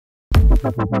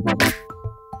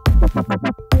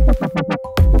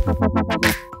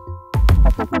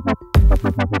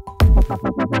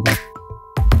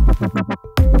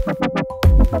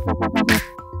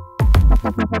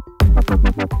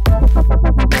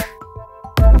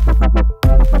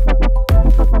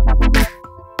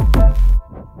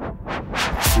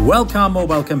Welcome or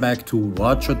welcome back to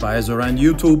WatchAdvisor on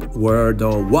YouTube, where the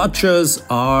watchers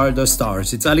are the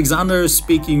stars. It's Alexander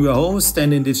speaking, your host,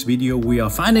 and in this video we are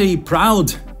finally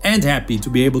proud and happy to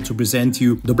be able to present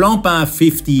you the BLANCPAIN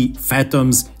 50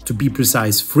 Fathoms, to be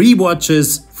precise, 3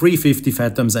 watches, 50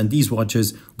 Fathoms, and these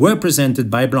watches were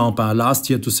presented by BLANCPAIN last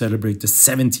year to celebrate the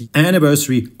 70th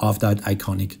anniversary of that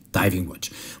iconic diving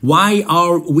watch. Why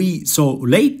are we so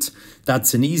late?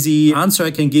 That's an easy answer I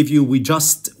can give you. We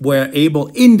just were able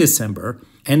in December,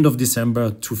 end of December,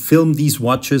 to film these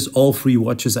watches, all 3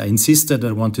 watches. I insisted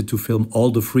I wanted to film all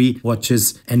the 3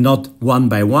 watches and not one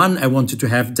by one. I wanted to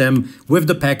have them with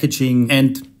the packaging,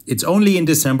 and it's only in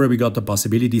December we got the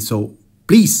possibility. So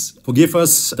please forgive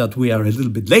us that we are a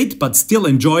little bit late, but still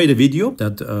enjoy the video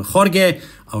that Jorge,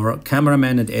 our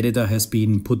cameraman and editor, has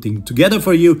been putting together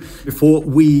for you. Before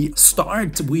we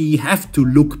start, we have to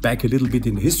look back a little bit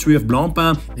in the history of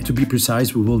BLANCPAIN. And to be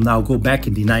precise, we will now go back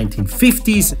in the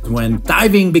 1950s when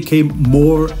diving became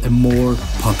more and more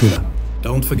popular.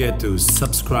 Don't forget to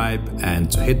subscribe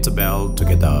and to hit the bell to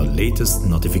get our latest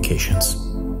notifications.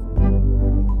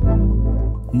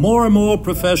 More and more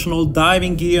professional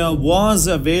diving gear was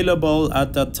available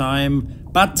at that time,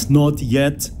 but not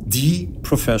yet the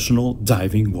professional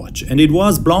diving watch. And it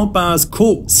was BLANCPAIN's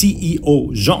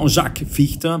co-CEO, Jean-Jacques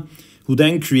Fiechteter, who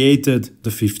then created the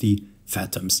 50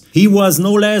 Fathoms. He was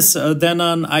no less than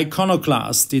an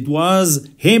iconoclast. It was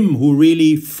him who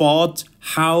really thought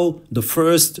how the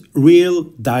first real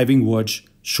diving watch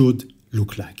should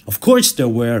look like. Of course, there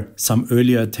were some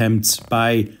earlier attempts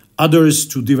by others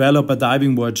to develop a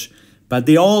diving watch, but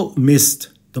they all missed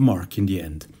the mark in the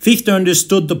end. Fiechteter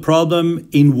understood the problem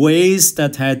in ways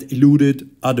that had eluded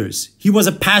others. He was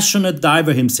a passionate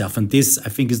diver himself, and this, I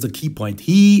think, is the key point.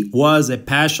 He was a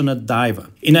passionate diver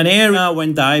in an era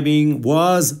when diving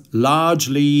was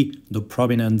largely the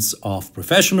provenance of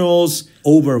professionals,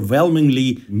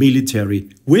 overwhelmingly military,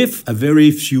 with a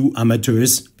very few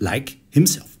amateurs like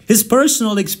himself. His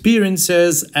personal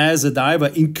experiences as a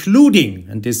diver, including,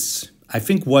 and this I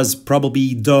think was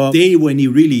probably the day when he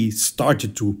really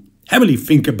started to heavily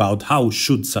think about how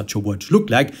should such a watch look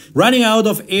like, running out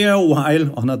of air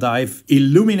while on a dive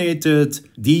illuminated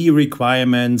the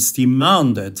requirements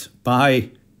demanded by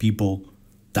people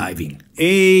diving.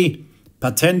 A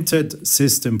patented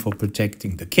system for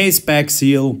protecting the case back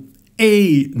seal,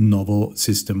 a novel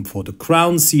system for the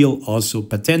crown seal, also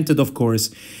patented of course,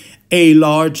 a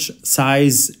large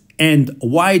size and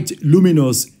white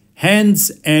luminous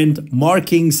hands and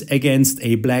markings against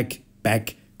a black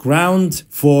background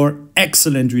for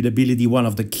excellent readability. One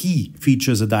of the key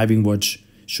features a diving watch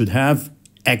should have,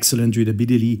 excellent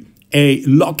readability, a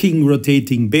locking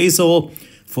rotating bezel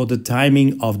for the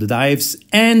timing of the dives,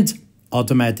 and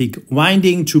automatic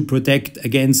winding to protect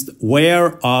against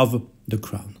wear of the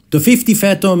crown. The 50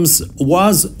 Fathoms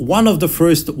was one of the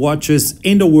first watches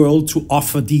in the world to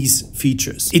offer these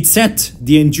features. It set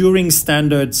the enduring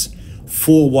standards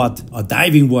for what a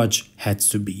diving watch had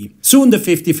to be. Soon the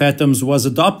 50 Fathoms was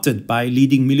adopted by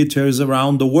leading militaries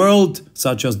around the world,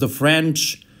 such as the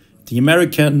French, the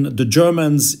American, the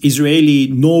Germans, Israeli,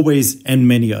 Norway's, and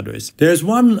many others. There's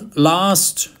one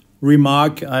last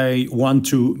remark I want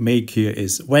to make here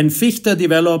is, when Fiechteter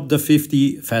developed the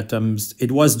 50 Fathoms,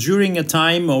 it was during a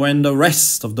time when the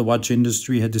rest of the watch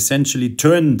industry had essentially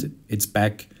turned its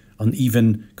back on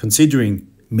even considering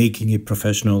making a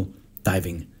professional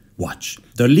diving watch.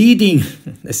 The leading,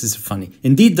 this is funny,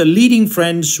 indeed the leading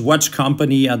French watch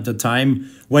company at the time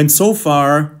went so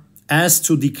far as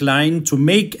to decline to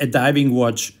make a diving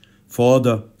watch for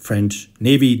the French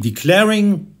Navy,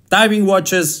 declaring diving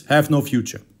watches have no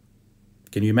future.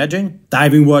 Can you imagine?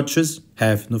 Diving watches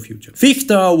have no future.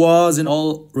 Fiechteter was in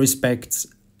all respects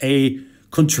a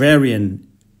contrarian,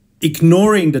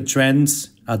 ignoring the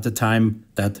trends at the time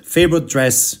that favored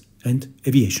dress and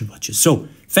aviation watches. So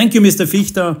thank you, Mr.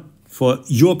 Fiechteter, for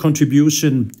your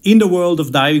contribution in the world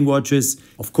of diving watches.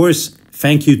 Of course,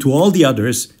 thank you to all the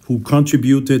others who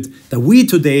contributed that we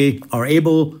today are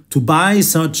able to buy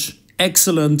such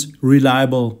excellent,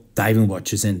 reliable diving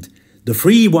watches. And the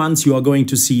 3 ones you are going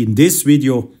to see in this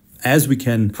video, as we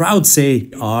can proud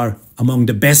say, are among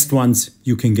the best ones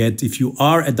you can get if you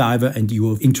are a diver and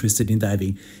you are interested in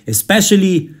diving.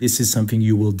 Especially, this is something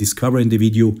you will discover in the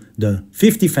video, the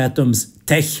 50 Fathoms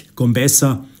Tech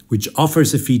Gombessa, which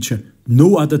offers a feature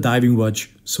no other diving watch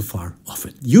so far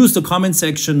offered. Use the comment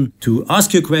section to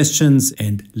ask your questions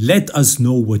and let us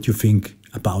know what you think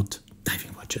about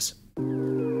diving watches.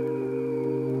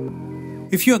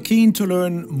 If you're keen to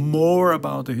learn more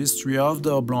about the history of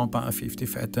the BLANCPAIN 50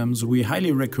 Fathoms, we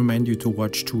highly recommend you to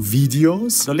watch 2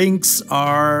 videos. The links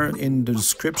are in the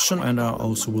description and I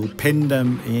also will pin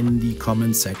them in the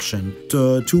comment section.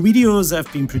 The 2 videos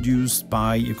have been produced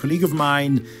by a colleague of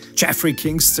mine, Jeffrey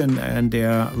Kingston, and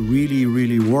they're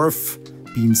really worth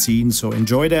being seen. So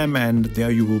enjoy them, and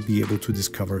there you will be able to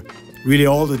discover really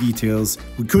all the details.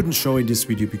 We couldn't show in this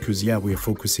video because, yeah, we are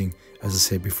focusing, as I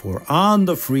said before, on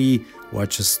the free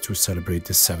watches to celebrate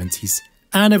the 70th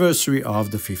anniversary of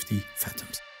the 50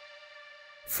 Fathoms.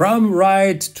 From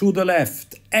right to the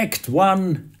left, Act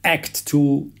 1, Act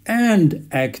 2 and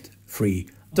Act 3.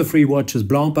 The free watches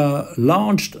BLANCPAIN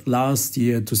launched last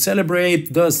year to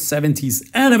celebrate the 70th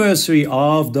anniversary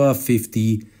of the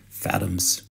 50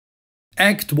 Fathoms.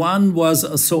 Act 1 was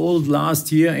sold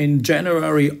last year in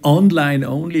January online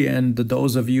only, and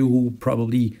those of you who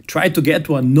probably tried to get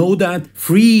one know that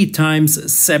 3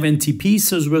 times 70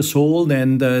 pieces were sold,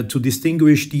 and to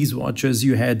distinguish these watches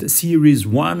you had Series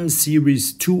 1,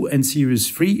 Series 2 and Series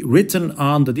 3 written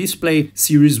on the display.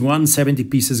 Series 1, 70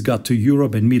 pieces got to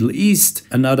Europe and Middle East,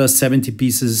 another 70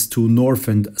 pieces to North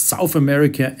and South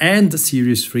America, and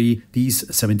Series 3, these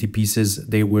 70 pieces,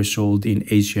 they were sold in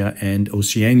Asia and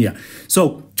Oceania.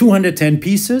 So 210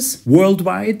 pieces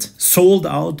worldwide, sold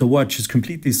out. The watch is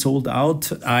completely sold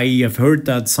out. I have heard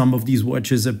that some of these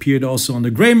watches appeared also on the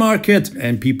gray market,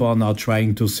 and people are now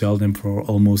trying to sell them for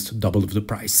almost double of the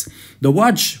price. The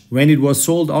watch, when it was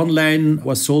sold online,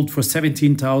 was sold for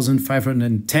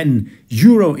 17,510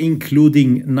 euro,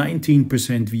 including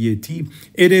 19% VAT.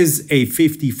 It is a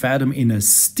 50 Fathom in a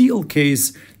steel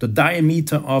case. The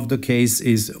diameter of the case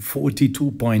is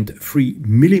 42.3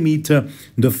 millimeter.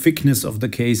 The thickness of the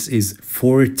case is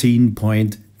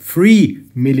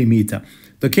 14.3 millimeter.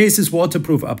 The case is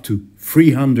waterproof up to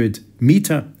 300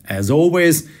 meter, as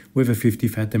always, with a 50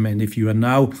 Fathom. And if you are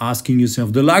now asking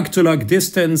yourself the lug-to-lug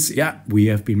distance, yeah, we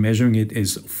have been measuring it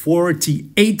is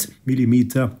 48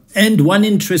 millimeter. And one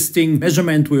interesting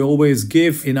measurement we always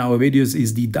give in our videos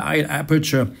is the dial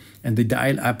aperture, and the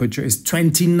dial aperture is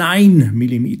 29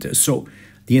 millimeters. So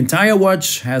the entire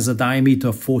watch has a diameter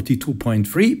of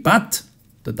 42.3, but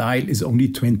the dial is only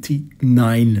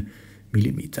 29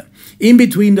 millimeter. In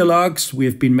between the lugs, we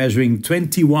have been measuring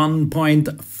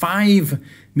 21.5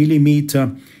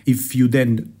 millimeter. If you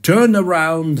then turn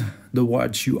around the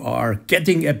watch, you are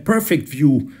getting a perfect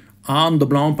view on the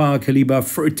BLANCPAIN caliber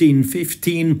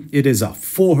 1315. It is a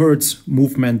 4 Hz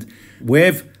movement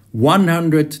with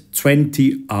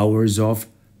 120 hours of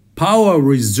power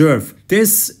reserve.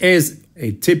 This is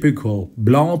a typical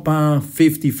BLANCPAIN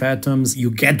 50 Fathoms.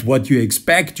 You get what you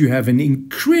expect. You have an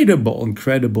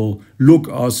incredible look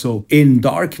also in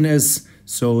darkness.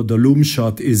 So the lume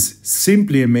shot is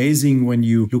simply amazing when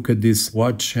you look at this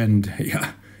watch, and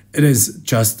yeah, it is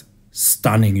just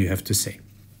stunning, you have to say.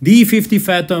 The 50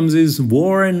 Fathoms is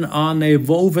worn on a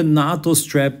woven NATO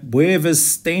strap with a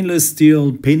stainless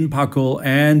steel pin buckle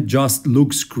and just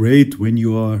looks great when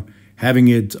you are having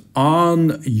it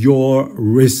on your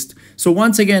wrist. So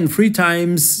once again, 3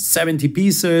 times 70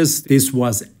 pieces. This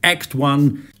was Act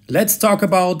 1. Let's talk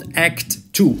about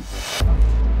Act 2.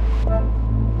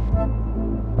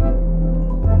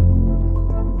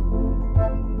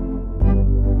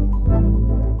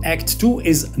 Act 2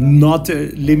 is not a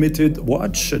limited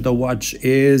watch. The watch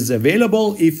is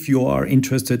available if you are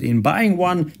interested in buying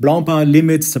one. BLANCPAIN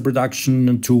limits the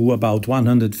production to about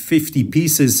 150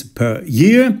 pieces per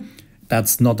year.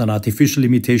 That's not an artificial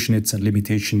limitation, it's a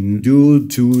limitation due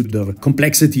to the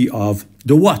complexity of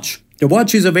the watch. The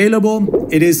watch is available.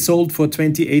 It is sold for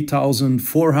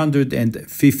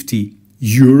 28,450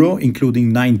 euro,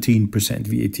 including 19%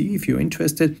 VAT if you're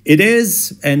interested. It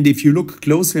is, and if you look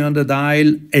closely on the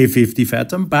dial, a 50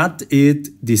 Fathom, but it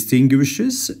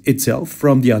distinguishes itself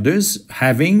from the others,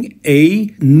 having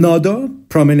another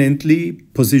prominently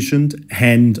positioned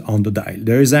hand on the dial.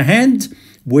 There is a hand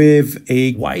with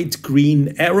a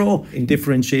white-green arrow in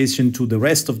differentiation to the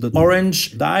rest of the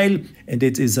orange dial, and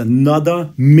it is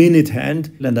another minute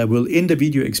hand, and I will in the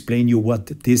video explain you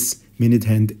what this minute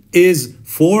hand is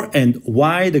for and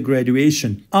why the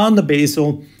graduation on the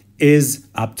bezel is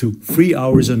up to 3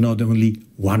 hours and not only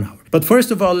 1 hour. But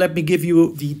first of all, let me give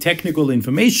you the technical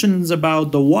information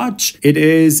about the watch. It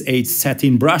is a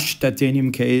satin brushed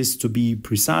titanium case, to be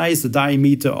precise. The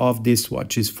diameter of this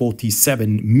watch is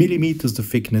 47 millimeters. The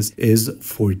thickness is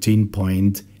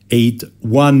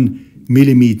 14.81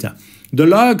 millimeter. The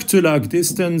lug-to-lug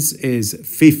distance is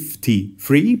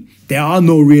 53. There are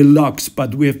no real lugs,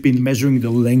 but we have been measuring the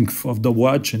length of the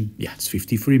watch, and yeah, it's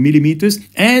 53 millimeters.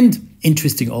 And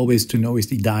interesting always to know is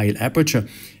the dial aperture,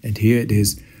 and here it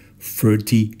is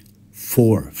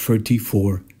 34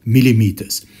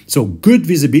 millimeters. So good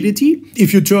visibility.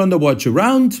 If you turn the watch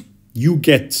around, you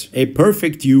get a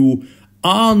perfect view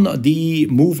on the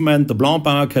movement. The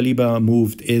Blancpain caliber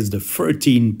moved is the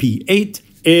 13P8.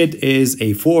 It is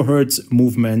a 4 Hertz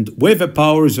movement with a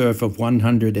power reserve of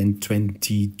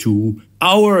 122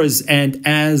 hours. And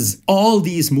as all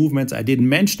these movements, I didn't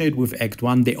mention it with Act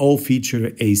 1, they all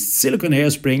feature a silicone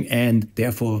hairspring, and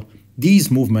therefore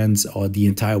these movements, or the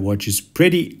entire watch, is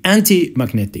pretty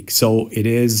anti-magnetic. So it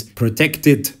is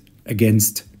protected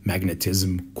against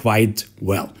magnetism quite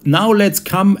well. Now let's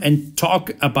come and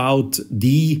talk about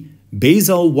the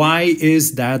bezel. Why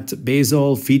is that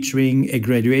bezel featuring a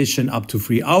graduation up to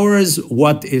 3 hours?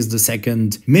 What is the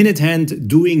second minute hand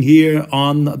doing here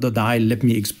on the dial? Let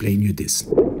me explain you this.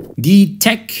 The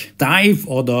Tech Dive,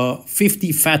 or the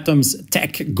 50 Fathoms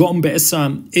Tech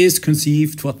Gombessa, is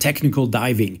conceived for technical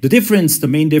diving. The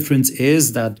main difference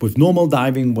is that with normal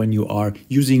diving, when you are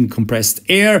using compressed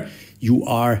air, you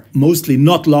are mostly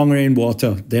not longer in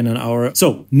water than an hour.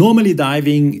 So normally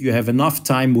diving, you have enough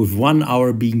time with 1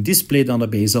 hour being displayed on the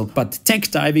bezel. But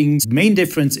tech diving's main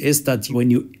difference is that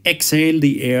when you exhale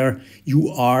the air, you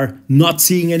are not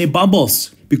seeing any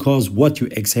bubbles, because what you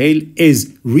exhale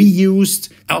is reused.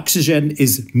 Oxygen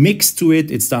is mixed to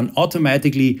it. It's done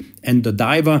automatically, and the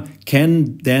diver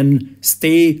can then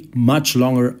stay much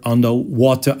longer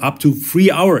underwater, up to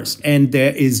 3 hours. And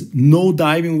there is no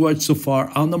diving watch so far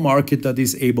on the market that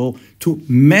is able to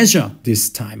measure this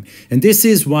time. And this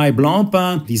is why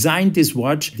Blancpain designed this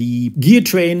watch. The gear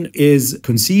train is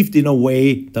conceived in a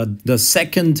way that the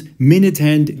second minute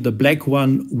hand, the black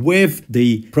one with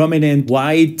the prominent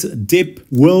white dip,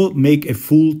 will make a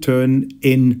full turn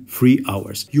in 3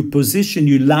 hours. You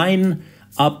line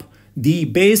up the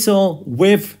bezel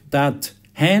with that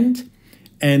hand,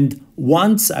 and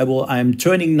once I'm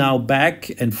turning now back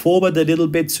and forward a little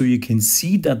bit so you can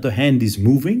see that the hand is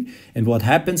moving. And what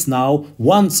happens now,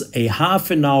 once a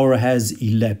half an hour has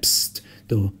elapsed,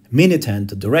 the minute hand,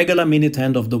 the regular minute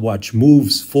hand of the watch,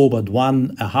 moves forward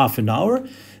a half an hour.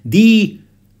 The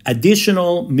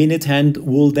additional minute hand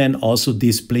will then also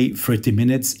display 30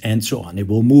 minutes and so on. It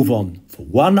will move on for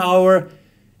 1 hour,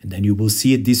 and then you will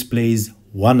see it displays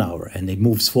 1 hour, and it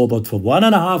moves forward for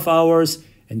 1.5 hours,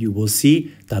 and you will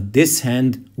see that this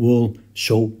hand will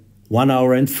show 1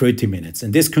 hour and 30 minutes.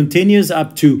 And this continues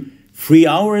up to 3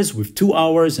 hours with 2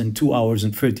 hours and 2 hours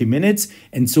and 30 minutes.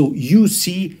 And so you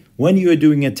see, when you are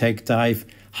doing a tech dive,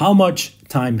 how much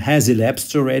time has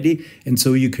elapsed already. And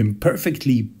so you can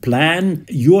perfectly plan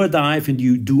your dive, and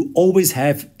you do always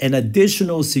have an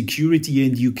additional security,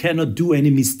 and you cannot do any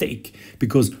mistake,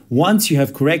 because once you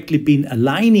have correctly been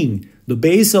aligning the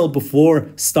bezel before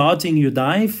starting your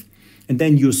dive, and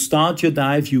then you start your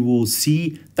dive, you will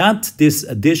see that this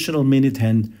additional minute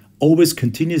hand always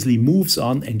continuously moves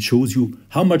on and shows you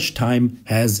how much time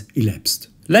has elapsed.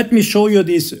 Let me show you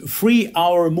this 3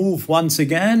 hour move once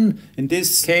again. In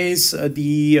this case,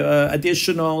 the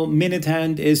additional minute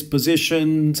hand is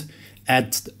positioned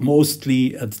at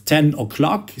mostly at 10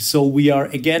 o'clock. So we are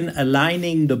again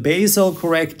aligning the bezel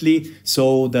correctly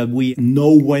so that we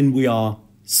know when we are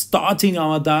starting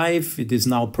our dive. It is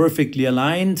now perfectly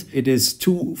aligned. It is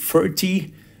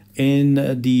 2:30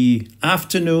 in the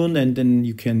afternoon, and then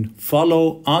you can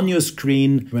follow on your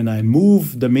screen when I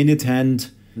move the minute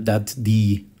hand that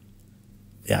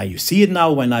you see it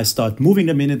now. When I start moving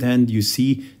the minute hand, you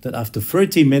see that after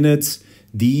 30 minutes,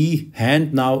 the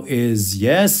hand now is,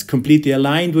 yes, completely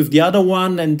aligned with the other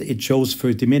one, and it shows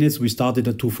 30 minutes. We started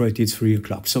at 2:30, it's 3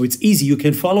 o'clock. So it's easy. You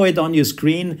can follow it on your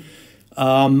screen,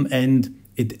 and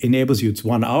it enables you. It's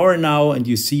 1 hour now, and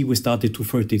you see we started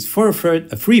 2:30, it's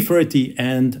 3:30,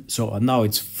 and so on. Now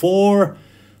it's 4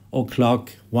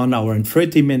 o'clock, 1 hour and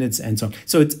 30 minutes, and so on.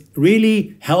 So it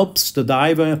really helps the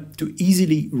diver to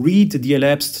easily read the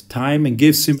elapsed time and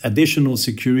gives him additional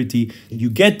security. You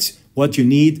get what you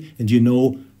need, and you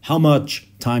know how much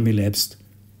time elapsed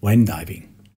when diving.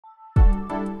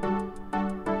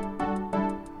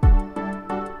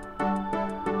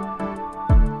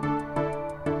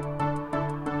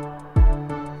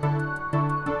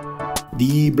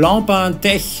 The Blancpain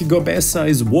Tech Gombessa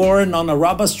is worn on a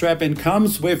rubber strap and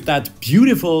comes with that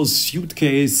beautiful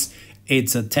suitcase.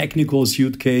 It's a technical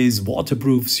suitcase,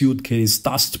 waterproof suitcase,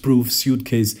 dustproof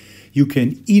suitcase. You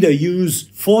can either use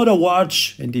for the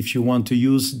watch, and if you want to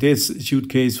use this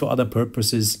suitcase for other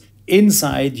purposes,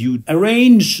 inside you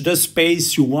arrange the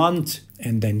space you want,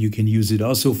 And then you can use it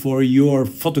also for your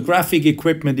photographic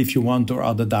equipment if you want, or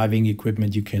other diving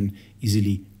equipment. You can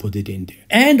easily put it in there.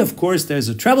 And of course, there's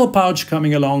a travel pouch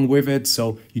coming along with it,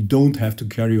 so you don't have to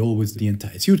carry always the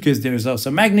entire suitcase. There's also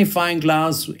a magnifying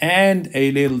glass and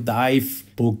a little dive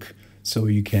book, so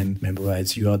you can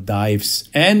memorize your dives.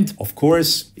 And of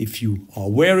course, if you are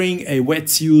wearing a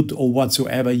wetsuit or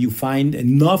whatsoever, you find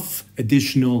enough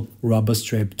additional rubber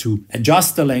strap to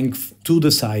adjust the length to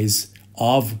the size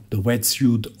of the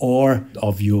wetsuit or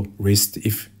of your wrist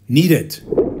if needed.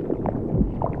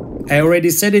 I already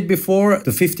said it before,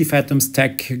 the 50 Fathoms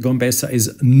Tech Gombessa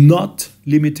is not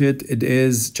limited. It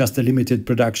is just a limited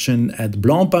production at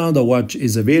Blancpain. The watch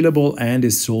is available and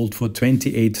is sold for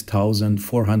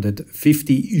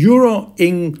 28,450 euro,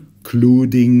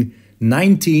 including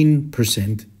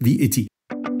 19% VAT.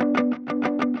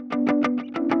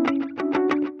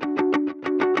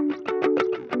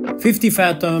 50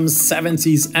 Fathoms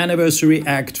 70th Anniversary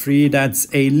Act 3, that's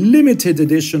a limited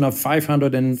edition of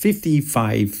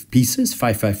 555 pieces,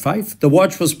 555. The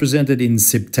watch was presented in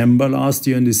September last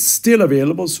year and is still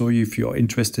available, so if you're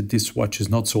interested, this watch is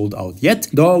not sold out yet.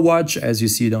 The watch, as you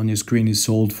see it on your screen, is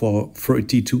sold for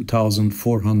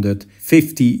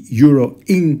 32,450 euro,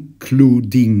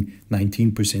 including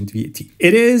 19% VAT.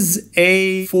 It is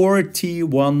a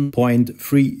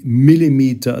 41.3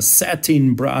 millimeter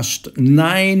satin brushed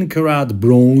 9-carat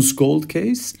bronze gold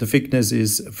case. The thickness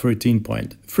is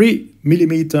 13.3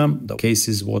 millimeter. The case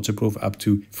is waterproof up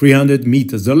to 300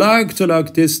 meters. The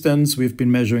lug-to-lug distance we've been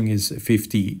measuring is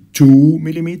 52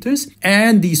 millimeters,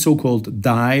 and the so-called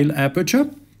dial aperture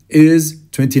is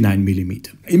 29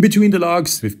 millimeter. In between the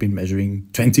lugs, we've been measuring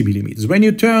 20 millimeters. When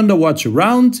you turn the watch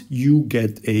around, you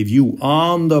get a view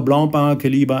on the Blancpain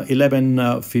caliber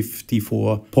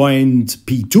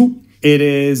 1154.P2. It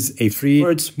is a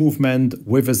 3/4 movement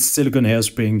with a silicone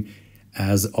hairspring,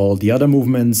 as all the other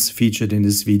movements featured in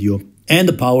this video. And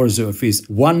the power reserve is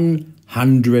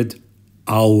 100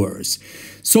 hours.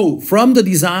 So from the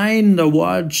design, the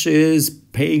watch is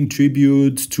paying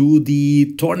tribute to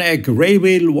the Tornaq ray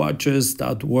wheel watches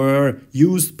that were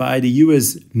used by the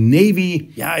US Navy.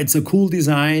 Yeah, it's a cool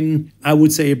design. I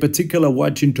would say a particular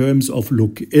watch in terms of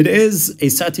look. It is a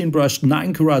satin brushed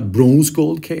 9-carat bronze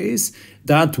gold case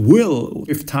that will,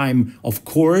 with time, of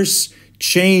course,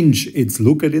 change its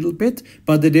look a little bit,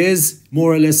 but it is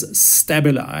more or less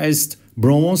stabilized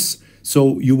bronze,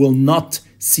 so you will not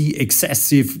see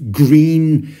excessive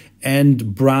green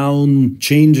and brown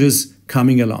changes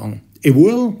coming along. It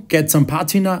will get some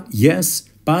patina, yes,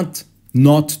 but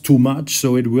not too much.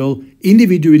 So it will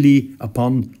individually,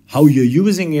 upon how you're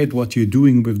using it, what you're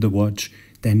doing with the watch,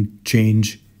 then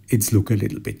change its look a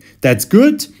little bit. That's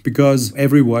good, because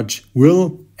every watch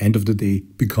will, end of the day,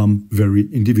 become very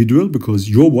individual, because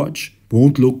your watch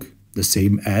won't look the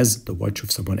same as the watch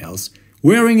of someone else,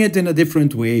 wearing it in a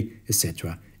different way,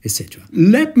 etc. etc.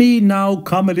 Let me now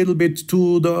come a little bit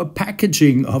to the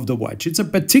packaging of the watch. It's a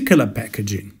particular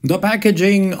packaging. The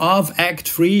packaging of Act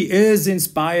 3 is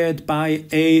inspired by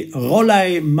a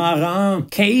Rolleille Marin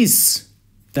case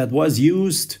that was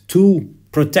used to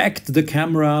protect the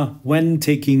camera when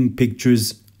taking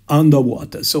pictures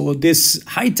underwater. So this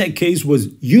high-tech case was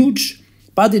huge,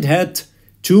 but it had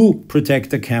to protect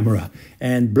the camera.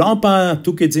 And Blancpain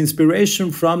took its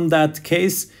inspiration from that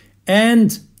case,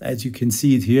 and as you can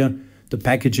see it here, the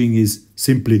packaging is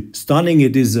simply stunning.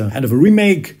 It is a kind of a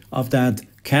remake of that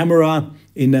camera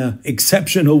in an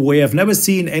exceptional way. I've never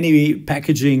seen any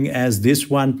packaging as this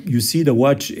one. You see the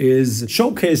watch is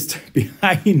showcased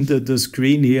behind the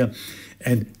screen here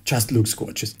and just looks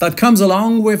gorgeous. That comes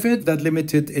along with it, that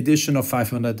limited edition of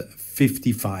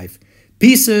 555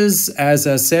 pieces. As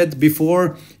I said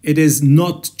before, it is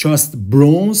not just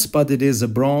bronze, but it is a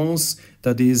bronze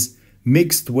that is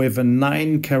mixed with a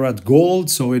 9-carat gold,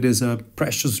 so it is a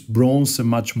precious bronze, a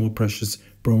much more precious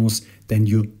bronze than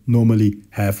you normally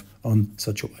have on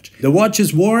such a watch. The watch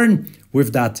is worn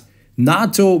with that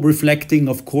NATO reflecting,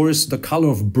 of course, the color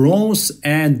of bronze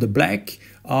and the black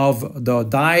of the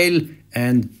dial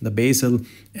and the bezel,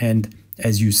 and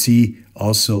as you see,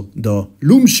 also the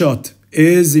lume shot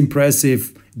is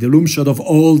impressive. The lume shot of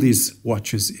all these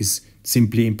watches is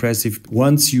simply impressive.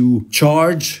 Once you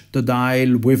charge the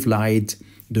dial with light,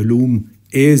 the lume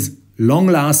is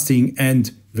long-lasting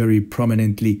and very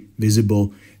prominently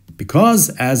visible, because,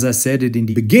 as I said it in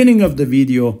the beginning of the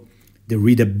video, the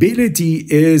readability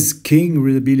is king.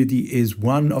 Readability is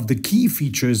one of the key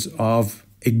features of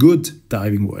a good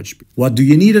diving watch. What do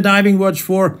you need a diving watch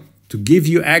for? To give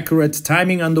you accurate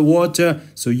timing underwater,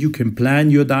 so you can plan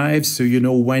your dives, so you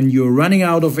know when you're running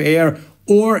out of air,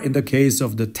 or in the case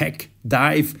of the tech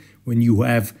dive, when you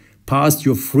have past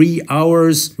your 3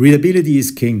 hours. Readability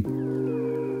is king.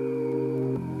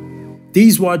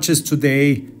 These watches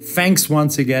today, thanks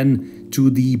once again to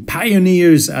the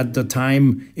pioneers at the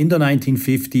time in the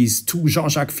 1950s, to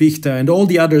Jean-Jacques Fiechteler and all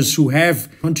the others who have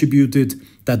contributed,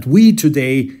 that we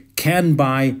today can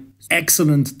buy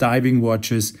excellent diving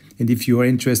watches. And if you are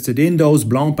interested in those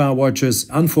Blancpain watches,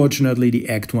 unfortunately the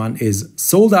Act 1 is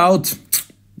sold out.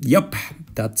 Yep,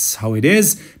 that's how it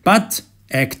is. But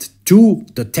Act 2,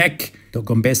 the tech, the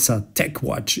Gombessa tech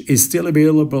watch, is still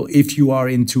available if you are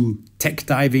into tech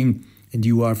diving and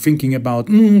you are thinking about,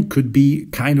 could be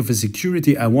kind of a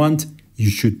security I want. You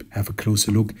should have a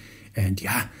closer look. And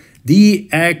yeah, the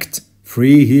Act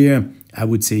 3 here, I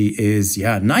would say is,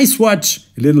 nice watch,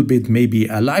 a little bit maybe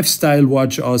a lifestyle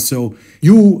watch also.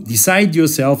 You decide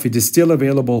yourself, it is still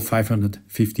available,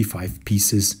 555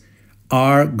 pieces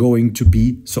are going to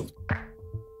be sold.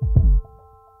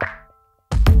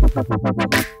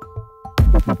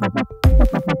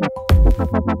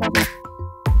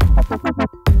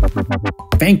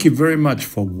 Thank you very much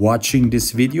for watching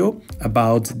this video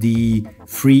about the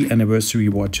 3 anniversary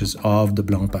watches of the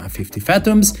BLANCPAIN 50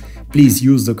 Fathoms. Please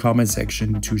use the comment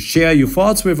section to share your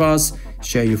thoughts with us,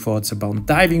 share your thoughts about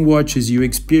diving watches, your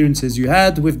experiences you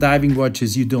had with diving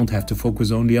watches. You don't have to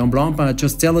focus only on BLANCPAIN,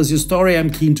 just tell us your story.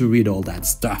 I'm keen to read all that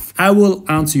stuff. I will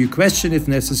answer your question if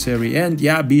necessary, and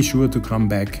be sure to come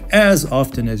back as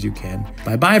often as you can.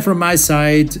 Bye bye from my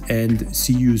side, and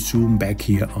see you soon back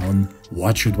here on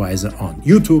WatchAdvisor on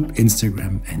YouTube,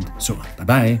 Instagram, and so on. Bye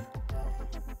bye.